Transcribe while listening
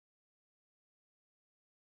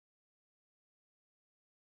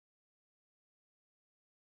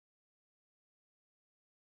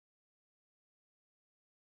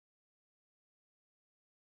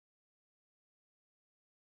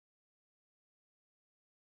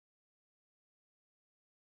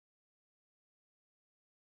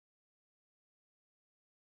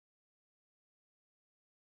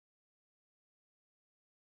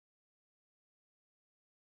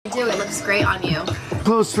Do it looks great on you.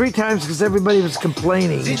 Closed 3 times because everybody was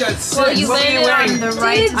complaining. Well, you landed on the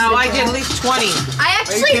right. Oh, I did at least 20. I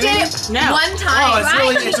actually did it one time. Oh,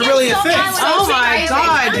 it's really a thing. Oh my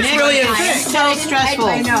God, It's really a thing. So stressful.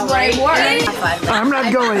 I know, right? I'm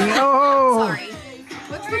not going. Oh. Sorry.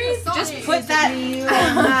 Just put that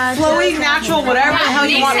flowy, natural, whatever the hell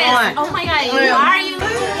you want on. Oh my God, why are you?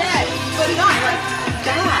 But not like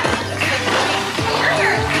that.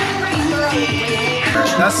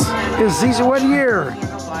 That's What year?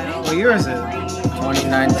 what year is it?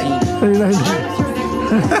 2019.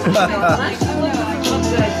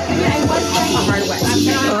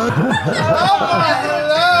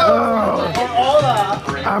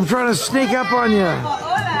 I'm trying to sneak up on you.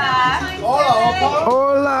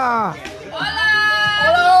 Hola.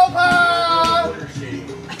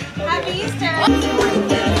 Happy Easter.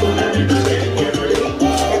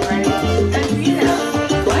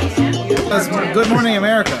 Good morning,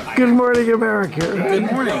 America. Good morning, America. Good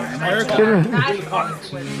morning, America.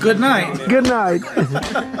 Good night. Good night.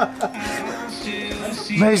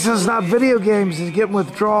 Mason's not video games. He's getting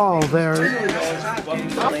withdrawal there. Can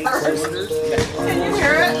you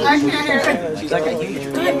hear it? I can't hear it. She's like a huge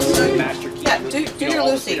Yeah, do your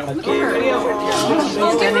Lucy. There I'm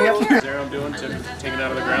doing to take it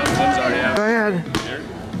out of the ground. That's already out. Go ahead.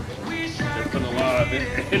 They're putting a lot of it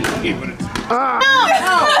in me, but it's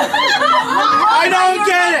I don't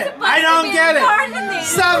get it. I don't get it.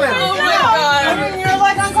 7. Oh my God. You're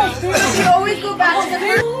like Uncle Steve. You always go back to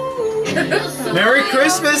the Merry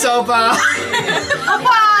Christmas, Opa.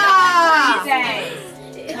 Opa!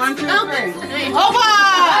 1, 2, 3. Opa!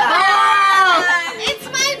 It's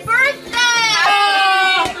my birthday!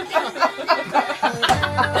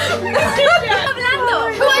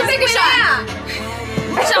 Who wants to take a shot?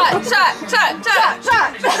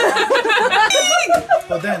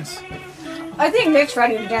 Well, dance. I think Nick's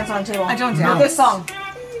ready to dance on table. I don't dance. This song.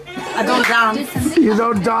 I don't dance. You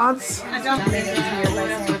don't dance? I don't.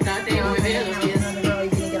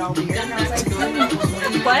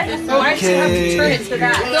 What? Why should I have to turn it to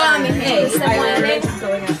that? Go on the face. I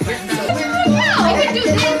going as friends. I can do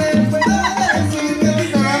this.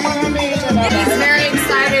 He's very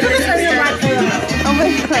excited. Oh my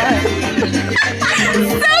God.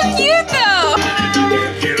 So cute though.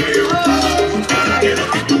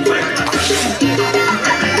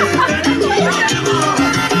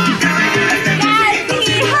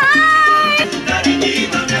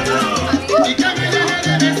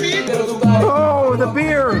 Oh, the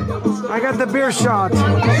beer. I got the beer shot.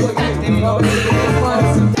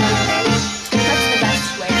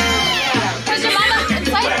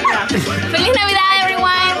 Feliz Navidad,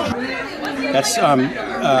 everyone. That's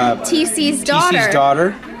TC's daughter. TC's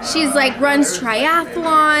daughter. She's like runs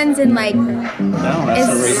triathlons and like No, that's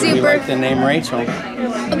the reason we like the name Rachel.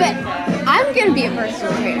 But I'm gonna be a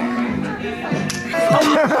personal trainer.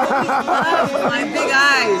 My big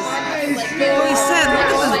eyes. We said,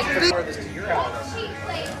 look at this big.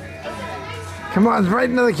 Come on, right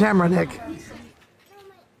into the camera, Nick.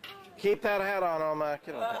 Keep that hat on, Oma.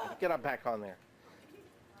 Get up back on there.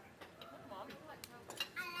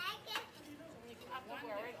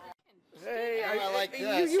 Hey, I like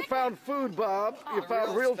you found food, Bob. You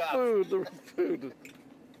found real food. The real food.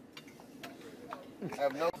 I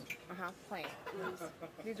have no. Plain.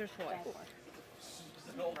 These are toys.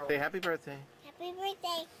 Say happy birthday. Happy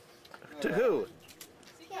birthday. To who?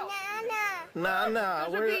 Nana.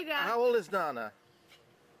 Nana. How old is Nana?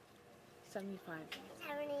 75.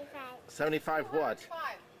 75. 75 what?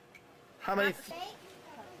 How many?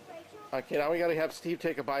 Okay, now we gotta have Steve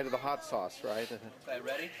take a bite of the hot sauce, right? Okay,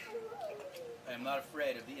 ready? I am not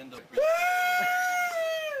afraid of the Indo.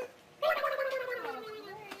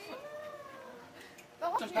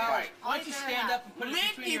 Some power. Why don't you stand up and put it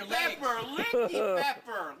between your legs? Licky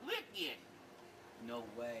pepper, lick it. No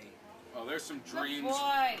way. oh, there's some dreams.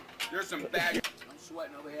 There's some bad. I'm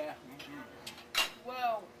sweating over here.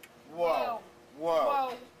 Whoa. Whoa.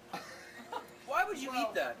 Whoa. Why would you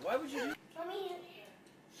eat that? Why would you? Dude,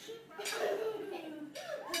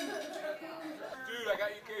 I got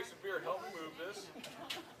you a case of beer. Help me move this.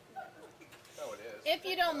 Oh, it is. If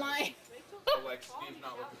you don't mind. So, like, Steve's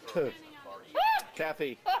not looking for a party.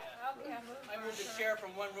 Kathy. I moved the chair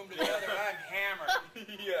from one room to the other. I'm hammered.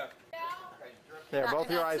 Yeah. There, both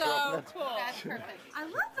your eyes are open. Cool. That's perfect. I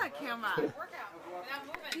love that camera.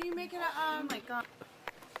 Can you make it a, oh my God.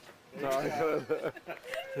 No,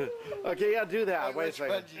 okay, yeah, do that. Wait a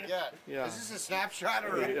second. You get? Yeah. Is this a snapshot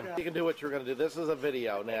or You can do what you're going to do. This is a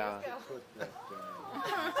video now.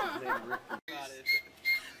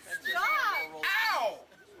 Ow!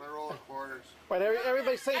 My roll of quarters. Wait,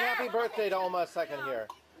 everybody say happy birthday to Oma a second here.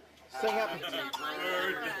 Sing happy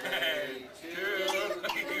birthday to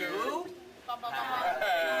you.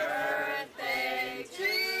 Birthday to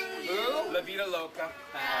you. La vida loca.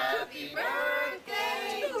 Happy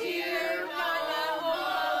birthday, dear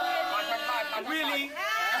Mama. Really?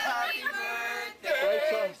 Happy birthday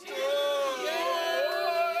Rachel. to you.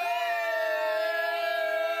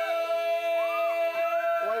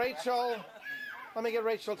 Rachel. Let me get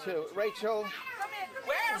Rachel too. Rachel.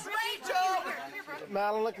 Where's Rachel?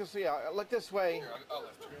 Madeline, look this way. Look this way.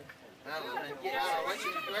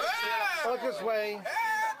 Look this way.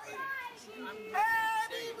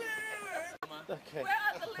 Okay.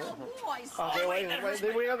 Okay, wait.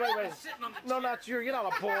 No, not you. You're not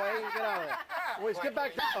a boy. Get out of there. Wait, get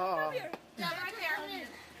back.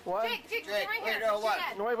 What? Jake, right here. What?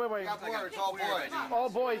 Wait. It's all boys. All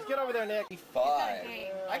boys, get over there, Nick. 5.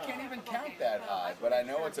 I can't even count that high, but I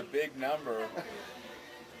know it's a big number.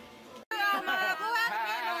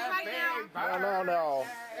 No.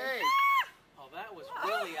 Hey. Oh, that was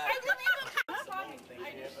really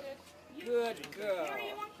Good girl.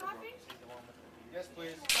 You want coffee? Yes,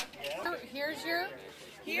 please. So here's yours.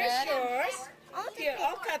 Here,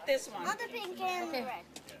 I'll cut this one. All the pink and the red.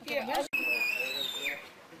 Here,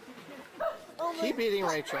 Keep eating,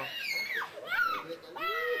 Rachel.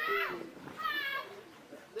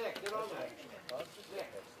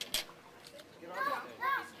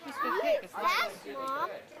 That's Mom.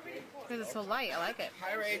 Because it's so light. I like it.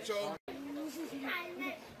 Hi, Rachel.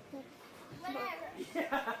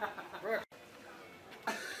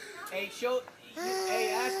 Hey,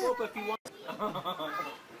 hey, ask Hope if you want.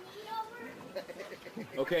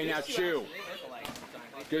 Okay, now chew.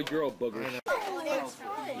 Good girl, Booger.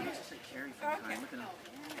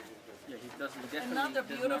 another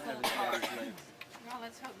beautiful car.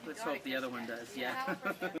 Let's hope the other one does. Yeah.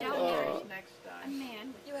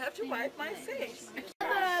 You have to wipe my face.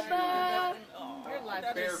 Your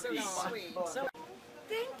life is so sweet. So,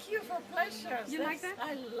 thank you for pleasures. You like that?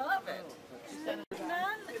 I love it.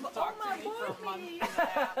 Oh my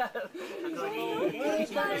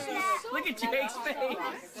Look at Jake's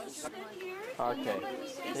face. Okay.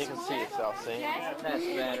 You can see yourself, see? That's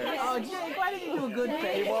better. Oh, Jake, why did you do a good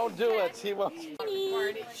face? He won't do it. He won't.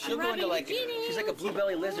 She'll go into like she's like a blue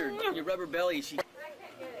belly lizard. Your rubber belly. She.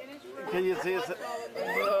 Can you see it?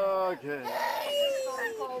 Okay.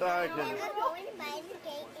 Okay. We're going by the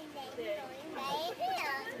gate and then we're going by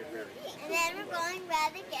here. And then we're going by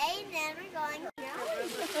the gate and then we're going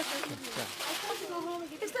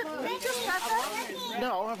Is that just got that?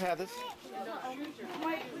 No, I've had this.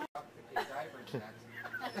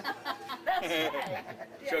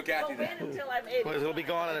 Show Kathy Wait that. until I'm 80. It'll be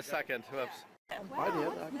gone in a second. Whoops. I did.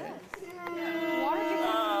 Okay.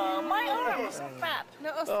 Oh, my arm is so fat.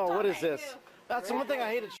 Oh, what is this? That's the one thing I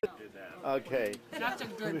hated. Okay. That's a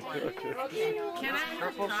good one. Can I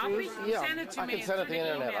have a copy? Yeah, Send it to I me. can send it to the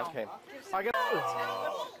internet. Okay. I got.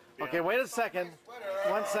 Okay, wait a second.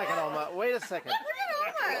 1 second, Oma. Wait a second.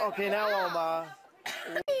 Okay, now Oma.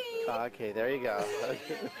 Okay, there you go.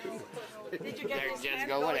 Did you get this Just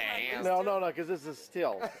go with it. No, because this is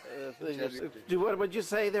still. What would you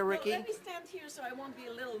say there, Ricky? Let me stand here so I won't be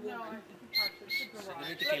a little woman.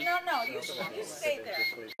 No, you stay there.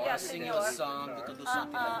 Yeah, senor. Song, you can do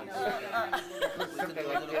something like this. You can do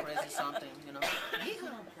a little crazy something, you know.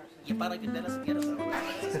 You para que te las quieras.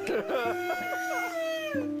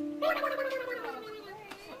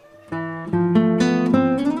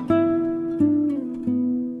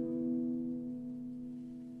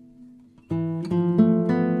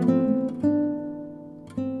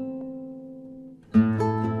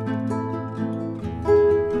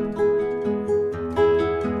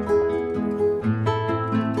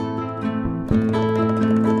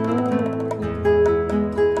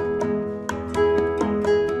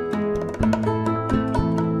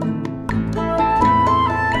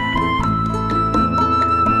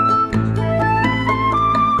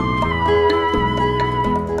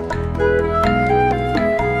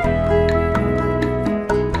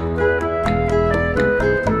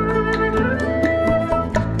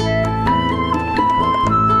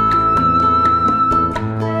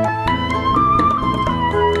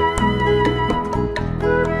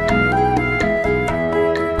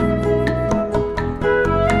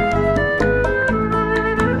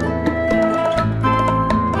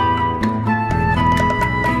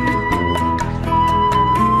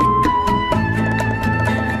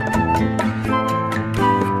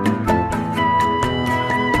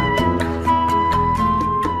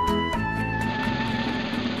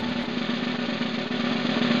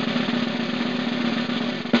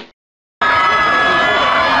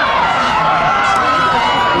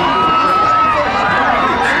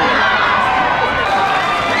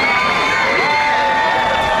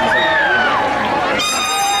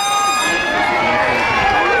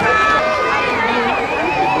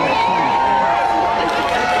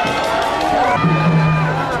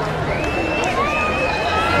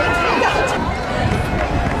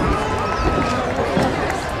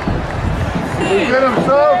 Get him,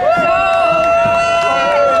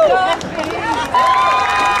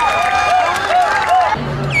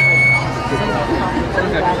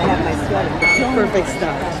 Perfect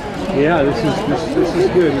start. Yeah, this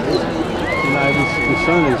is good. The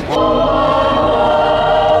sun is.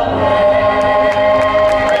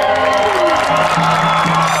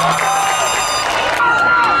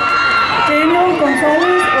 Daniel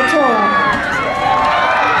Gonzalez Ochoa.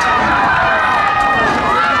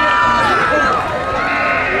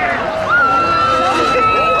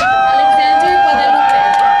 Alexander Guadalupe.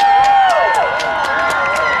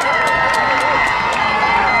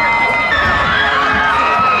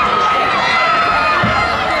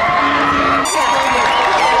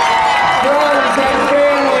 Friends and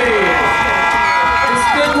family,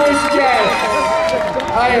 distinguished guests,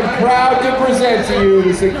 I am proud to present to you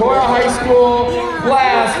the Sequoia High School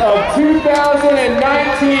class of 2019.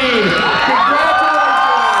 Congratulations!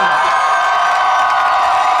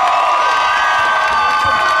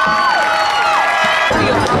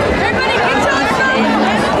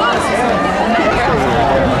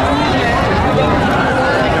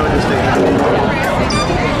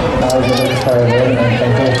 I was able to try it and I'm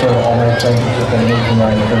thankful for all my friends who have been making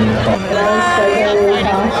my journey fun.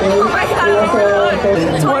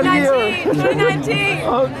 2019.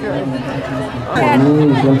 Okay. A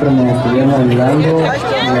mí siempre me estuvieron ayudando.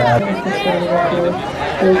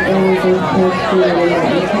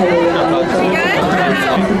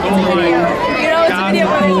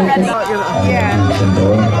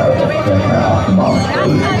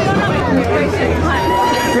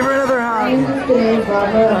 Give her another hug.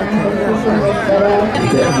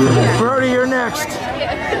 Brody, you're next.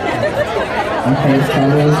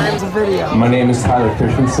 My name is Tyler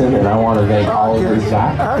Christensen, and I want to thank Oliver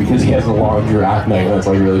Zach because he has a long giraffe neck. That's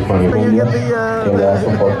like really funny.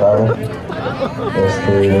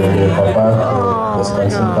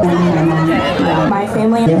 My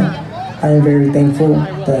family. I am very thankful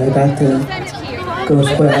that I got to go to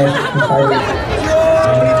school and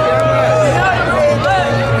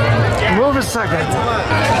Move a second.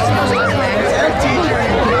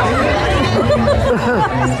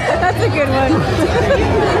 That's a good one.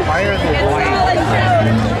 Why are they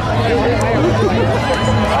white?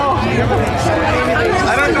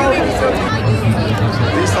 I don't know.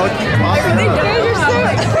 These all keep popping up.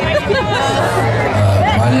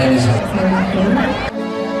 my name is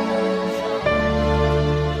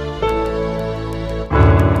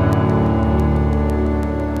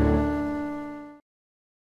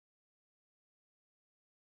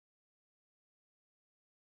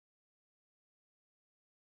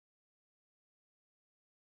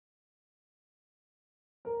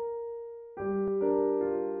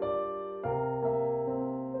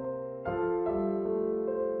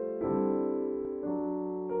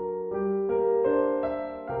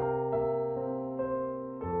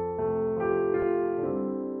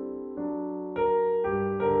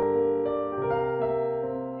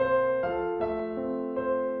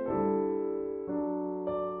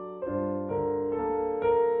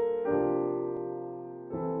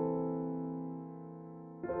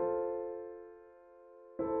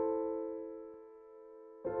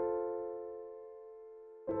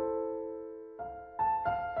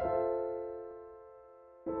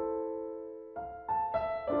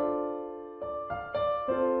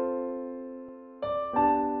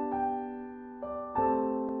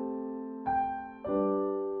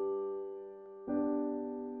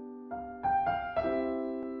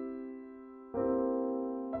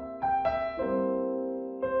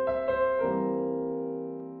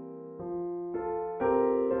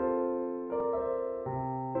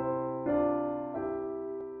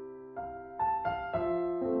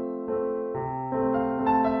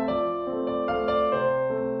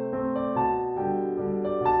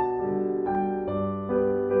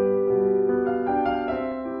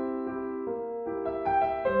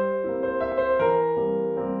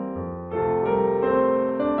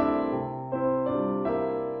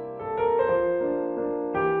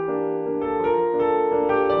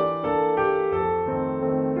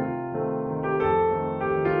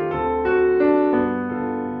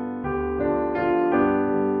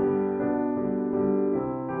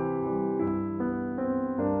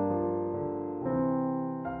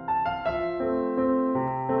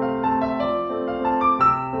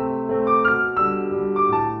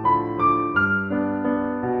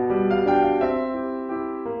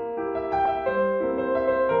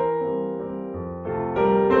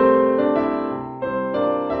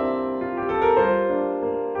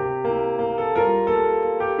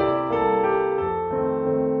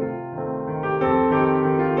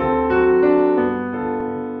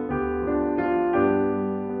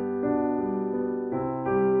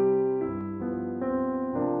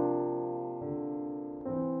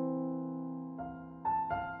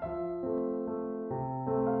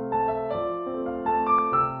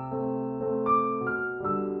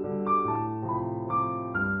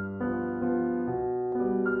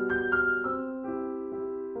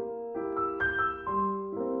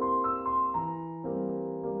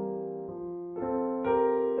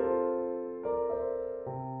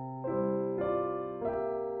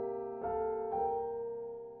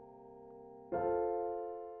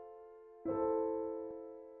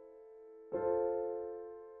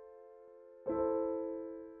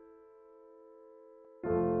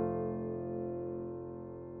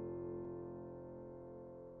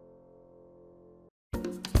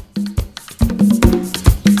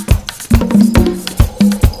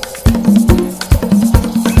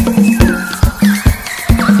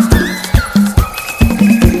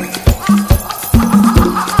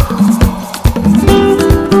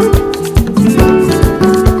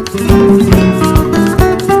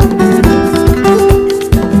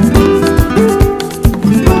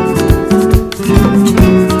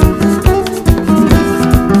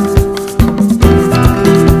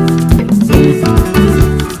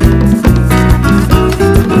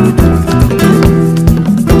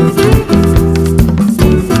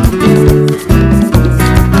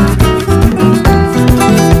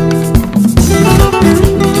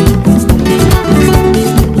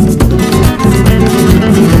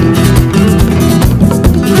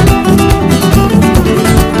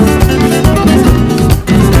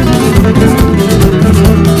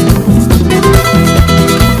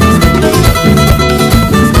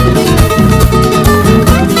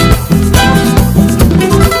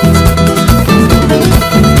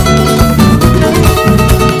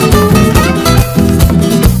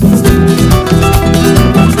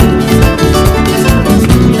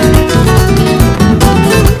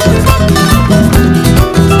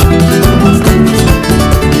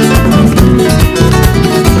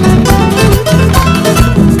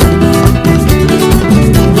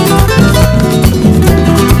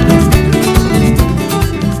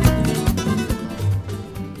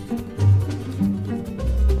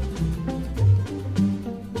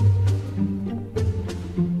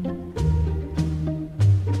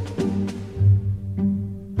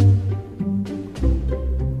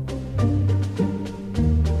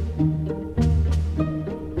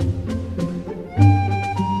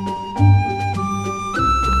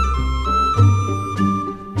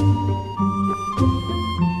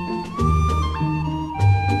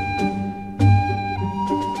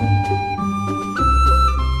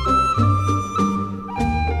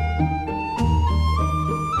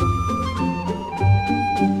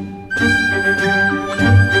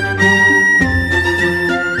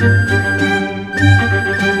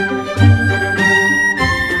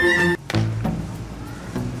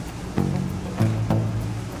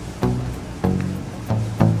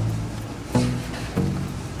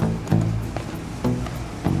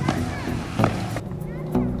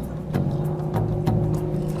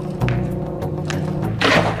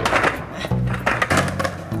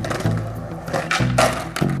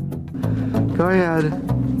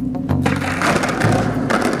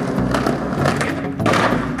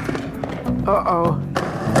Uh-oh.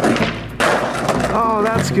 Oh,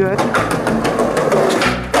 that's good.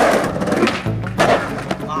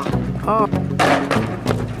 Oh.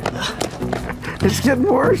 It's getting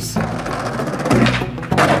worse.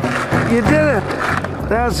 You did it.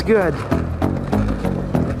 That's good.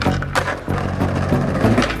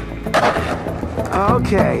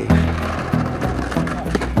 Okay.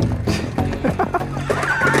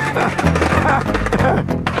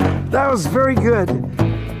 That was very good.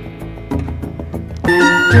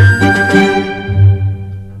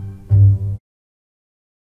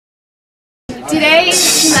 Today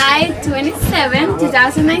is July 27,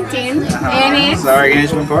 2019, and it's our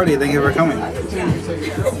engagement party. Thank you for coming.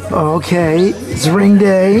 Okay, it's ring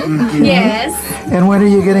day. yes. And when are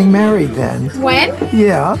you getting married then? When?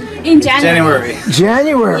 Yeah. In January.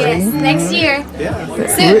 January? Yes, next year. Yeah.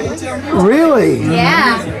 Soon. Really?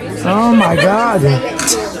 Yeah. Oh my God.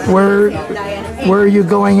 Where are you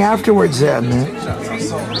going afterwards then?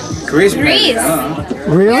 Greece. Greece.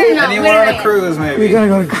 Really? Anyone on a cruise, maybe? You're gonna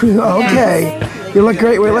go to cruise? Okay. You look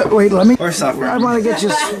great. Wait, let me. Or suffer. I want to get you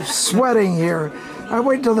sweating here. I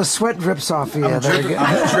wait until the sweat drips off of you. I'm dripping.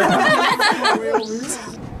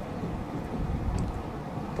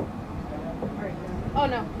 Oh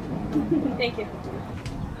no. Thank you.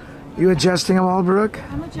 You adjusting them all, Brooke?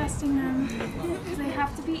 I'm adjusting them. They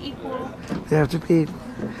have to be equal. They have to be.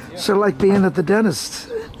 So like being at the dentist.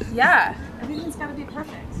 Yeah. Everything's got to be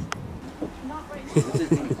perfect.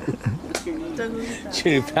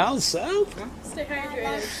 Jimmy Powell, so? Stay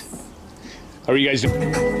hydrated. How are you guys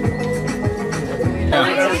doing?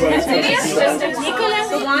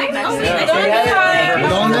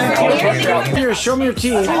 Here, show me your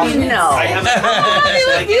teeth. No. Oh, they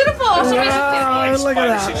look beautiful. Look at that. Look at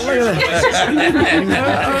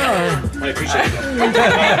I appreciate it.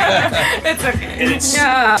 It's okay. It's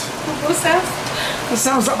Yeah. That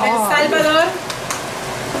sounds odd. Salvador.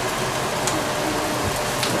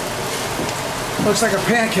 Looks like a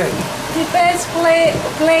pancake. The best plate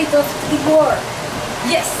of the world.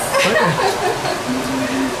 Yes.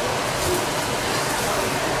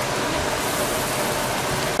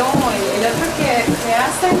 No, el otro que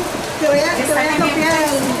hacen. Te voy a copiar.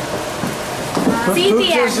 Sí,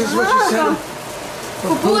 tía. Pupusas is what you said?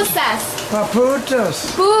 Pupusas. Paputas.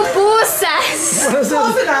 Pupusas. What is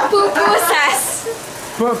it? Pupusas.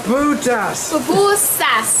 Paputas.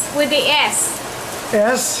 Pupusas with the S.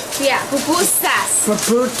 S? Yeah, pupusas.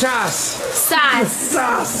 Paputas. Sas.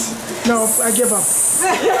 Sas. No, I give up.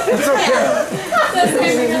 It's okay.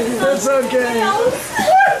 It's okay.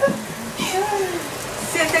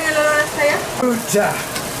 ¿Sienten el olor hasta allá? Puta.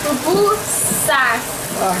 Pupusas.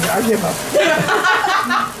 I give up.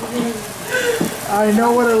 I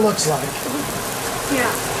know what it looks like.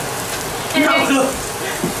 Yeah. And then,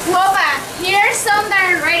 Woba, here's some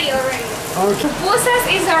that are ready already. Okay. Pupusas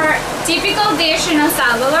is our typical dish in El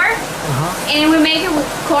Salvador. And we make it with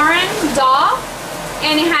corn dough.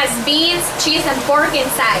 And it has beans, cheese, and pork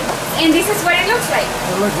inside. And this is what it looks like.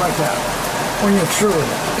 It looks like that when you're through with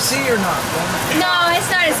it. See or not? No, it's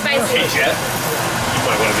not as spicy. Hey, Jet. You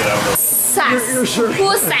might want to get out of Sas. You're sure?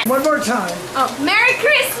 Pupusas. One more time. Oh, Merry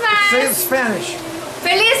Christmas! Say it in Spanish.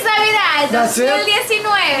 Feliz Navidad That's it?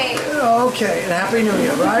 2019. Okay, and Happy New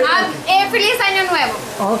Year, right? Feliz Año Nuevo.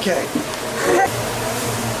 Okay.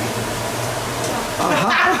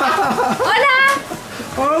 Hola.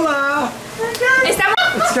 Hola.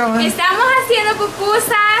 Estamos haciendo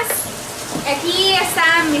pupusas. Aquí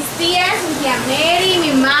están mis tías, mi tía Mary,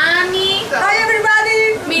 mi mami. Hi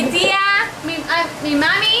everybody. Mi tía, mi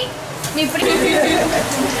mami, mi prima.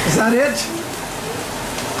 Is that it?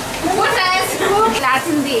 Pupusas,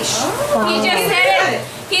 Latin dish. He just said it.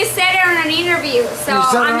 He said it on an interview, so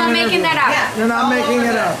I'm not making that up. You're not making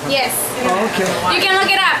it up? Yes. Okay. You can look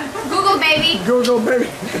it up. Google, baby. Google, baby.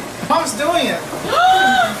 Mom's doing it.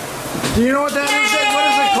 Do you know what that is? What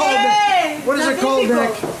is it called? What is it called,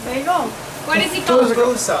 Nick? There you go. What is it called?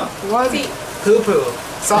 Pupusa. What? Poo-poo.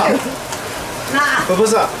 Soft.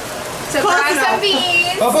 Pupusa. Surprise and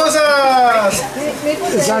beans. Pupusas!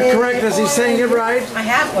 Is that correct? Is he saying it right? I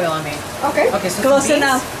have oil on me. Okay. Okay, so Close some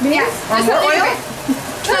enough. beans? Yeah. Or Just more a little oil? bit.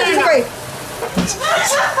 No.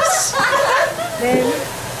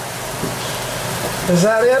 Is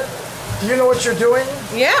that it? Do you know what you're doing?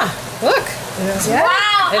 Yeah. Look. Yes. Yeah.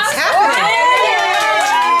 Wow. It's awesome.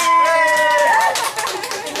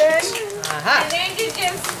 happening. And then you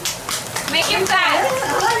just make it fast.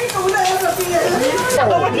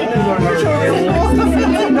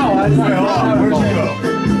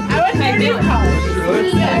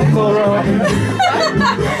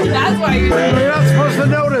 That's why you're You're not supposed to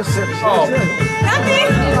notice it. Oh.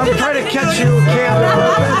 I'm trying to catch you,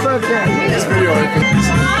 camera. It's okay.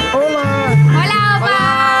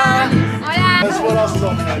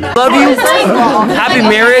 Love you. Happy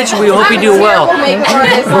marriage. We hope you do well.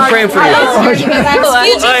 We're praying for you.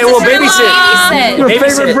 Alright, well, babysit. Your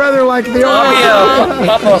favorite brother like the I'll be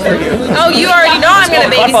papa for you. Oh, you already know I'm gonna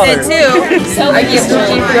babysit too. I give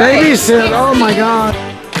babysit. Oh my God.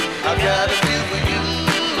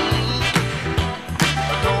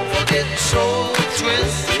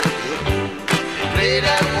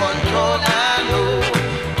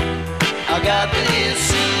 I got this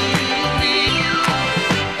CD,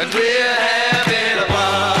 and we're having a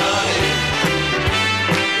party.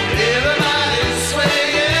 Everybody's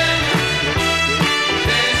swaying,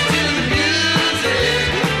 dancing to the music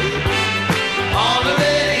on the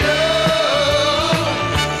radio.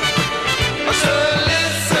 So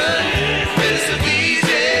listen, listen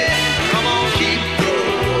easy. Come on, keep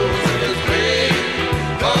those in this break,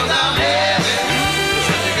 'cause I'm having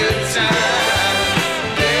such a good time.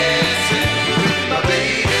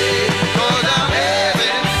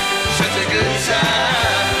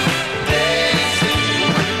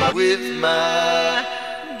 With my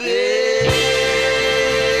baby.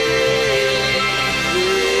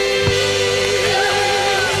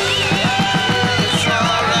 It's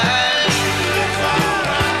alright,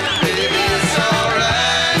 baby, it's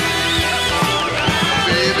alright,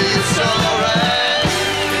 baby, it's alright, baby, it's alright,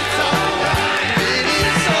 baby,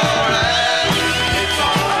 it's alright,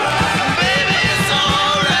 it's alright, baby.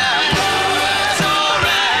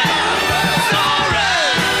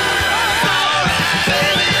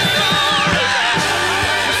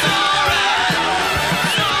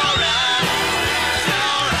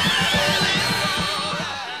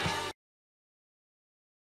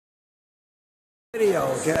 Video,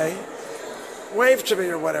 okay? Wave to me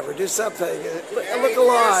or whatever. Do something. Look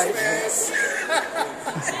alive.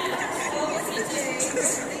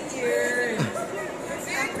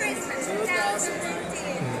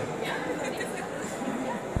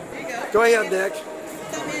 Go ahead, Nick.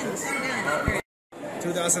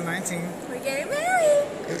 2019. We're getting married.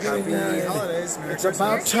 Happy holidays. Merry It's Christmas.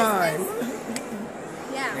 about time.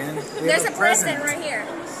 Yeah. And we There's have a present right here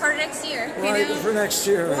for next year. Right, for next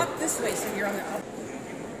year. Walk this way so you're on the.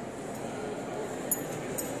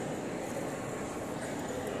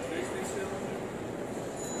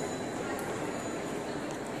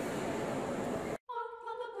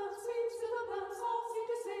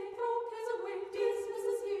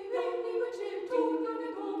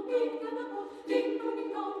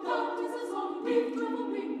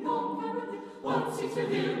 One seems to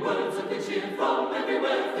hear words of good cheer from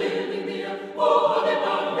everywhere, filling the air. Oh, how they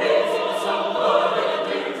bound, raising the sound of the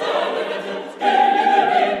turn, gay in the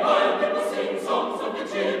rain, while people sing songs of good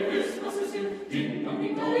cheer. Christmas is here. Ding dong,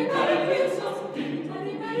 ding dong, Merry Christmas. Ding dong,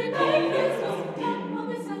 ding, Merry Christmas. Ding on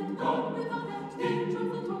the sand, gone with our net. Ding from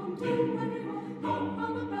the tone, ding everyone. Gone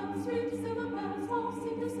on the bells, sweet silver bells. All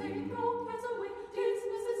seem to say, throw cares away.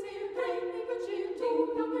 Christmas is here, bringing good cheer. Ding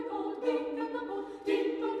dong, ding dong, ding and the ball.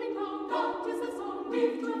 Ding dong, ding dong, God is the song.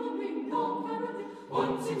 We've traveled, ring, gone caroling.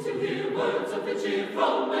 One seems to hear words of good cheer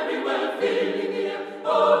from everywhere, filling the air.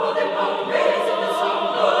 Oh, how they bound, raising the